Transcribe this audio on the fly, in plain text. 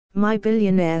My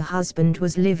billionaire husband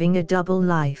was living a double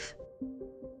life.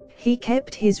 He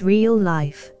kept his real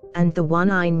life, and the one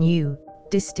I knew,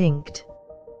 distinct.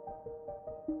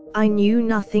 I knew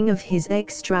nothing of his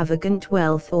extravagant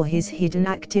wealth or his hidden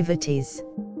activities.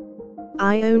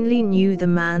 I only knew the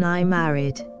man I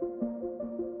married.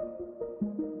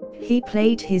 He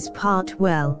played his part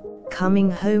well, coming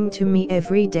home to me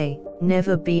every day,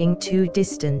 never being too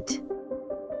distant.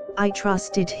 I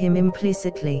trusted him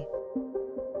implicitly.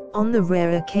 On the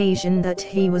rare occasion that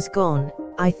he was gone,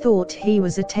 I thought he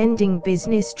was attending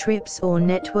business trips or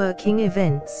networking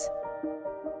events.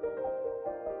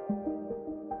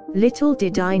 Little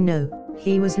did I know,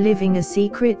 he was living a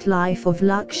secret life of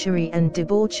luxury and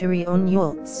debauchery on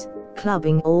yachts,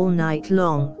 clubbing all night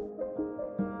long.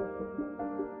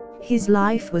 His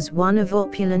life was one of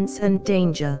opulence and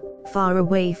danger, far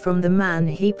away from the man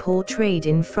he portrayed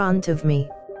in front of me.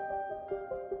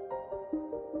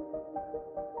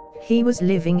 He was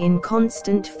living in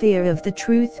constant fear of the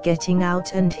truth getting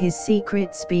out and his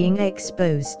secrets being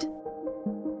exposed.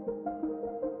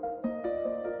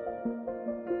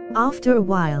 After a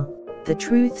while, the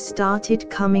truth started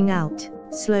coming out,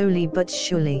 slowly but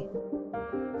surely.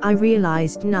 I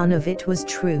realized none of it was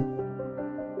true.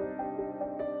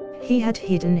 He had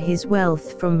hidden his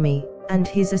wealth from me, and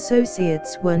his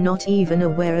associates were not even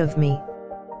aware of me.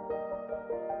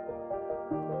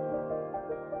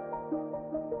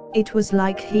 It was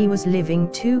like he was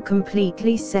living two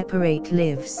completely separate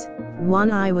lives, one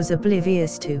I was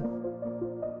oblivious to.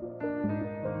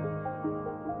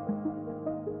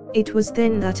 It was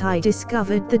then that I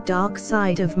discovered the dark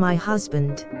side of my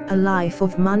husband, a life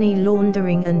of money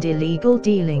laundering and illegal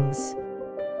dealings.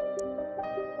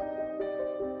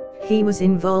 He was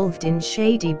involved in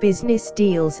shady business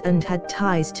deals and had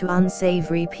ties to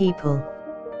unsavory people.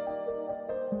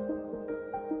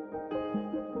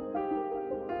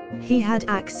 He had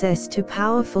access to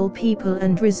powerful people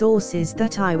and resources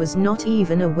that I was not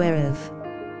even aware of.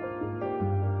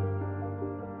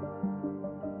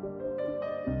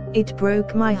 It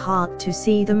broke my heart to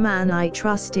see the man I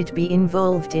trusted be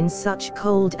involved in such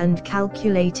cold and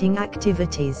calculating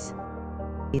activities.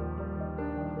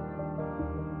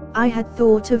 I had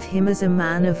thought of him as a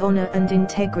man of honor and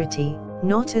integrity,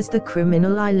 not as the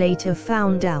criminal I later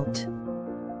found out.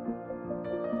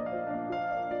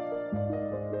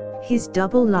 His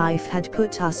double life had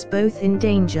put us both in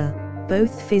danger,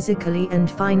 both physically and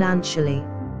financially.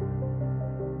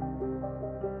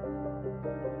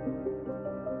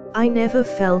 I never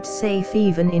felt safe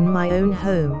even in my own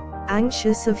home,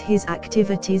 anxious of his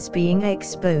activities being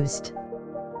exposed.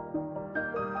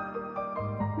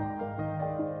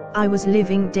 I was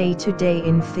living day to day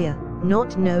in fear,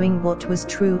 not knowing what was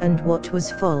true and what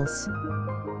was false.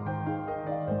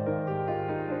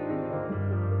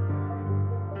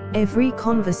 Every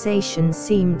conversation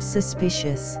seemed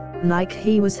suspicious, like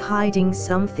he was hiding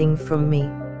something from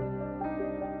me.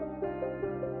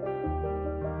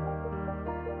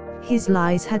 His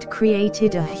lies had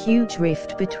created a huge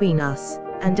rift between us,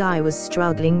 and I was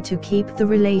struggling to keep the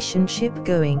relationship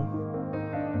going.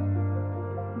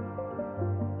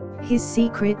 His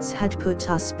secrets had put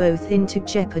us both into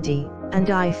jeopardy, and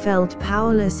I felt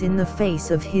powerless in the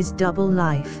face of his double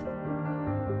life.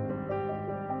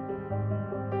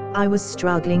 I was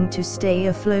struggling to stay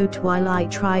afloat while I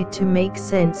tried to make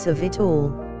sense of it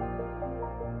all.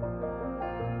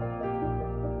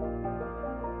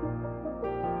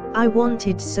 I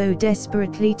wanted so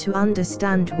desperately to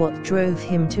understand what drove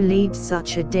him to lead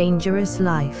such a dangerous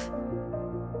life.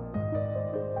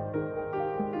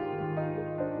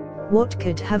 What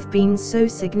could have been so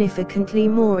significantly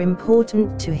more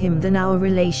important to him than our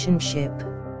relationship?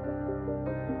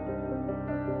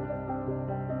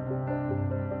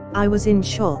 I was in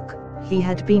shock. He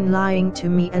had been lying to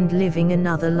me and living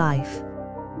another life.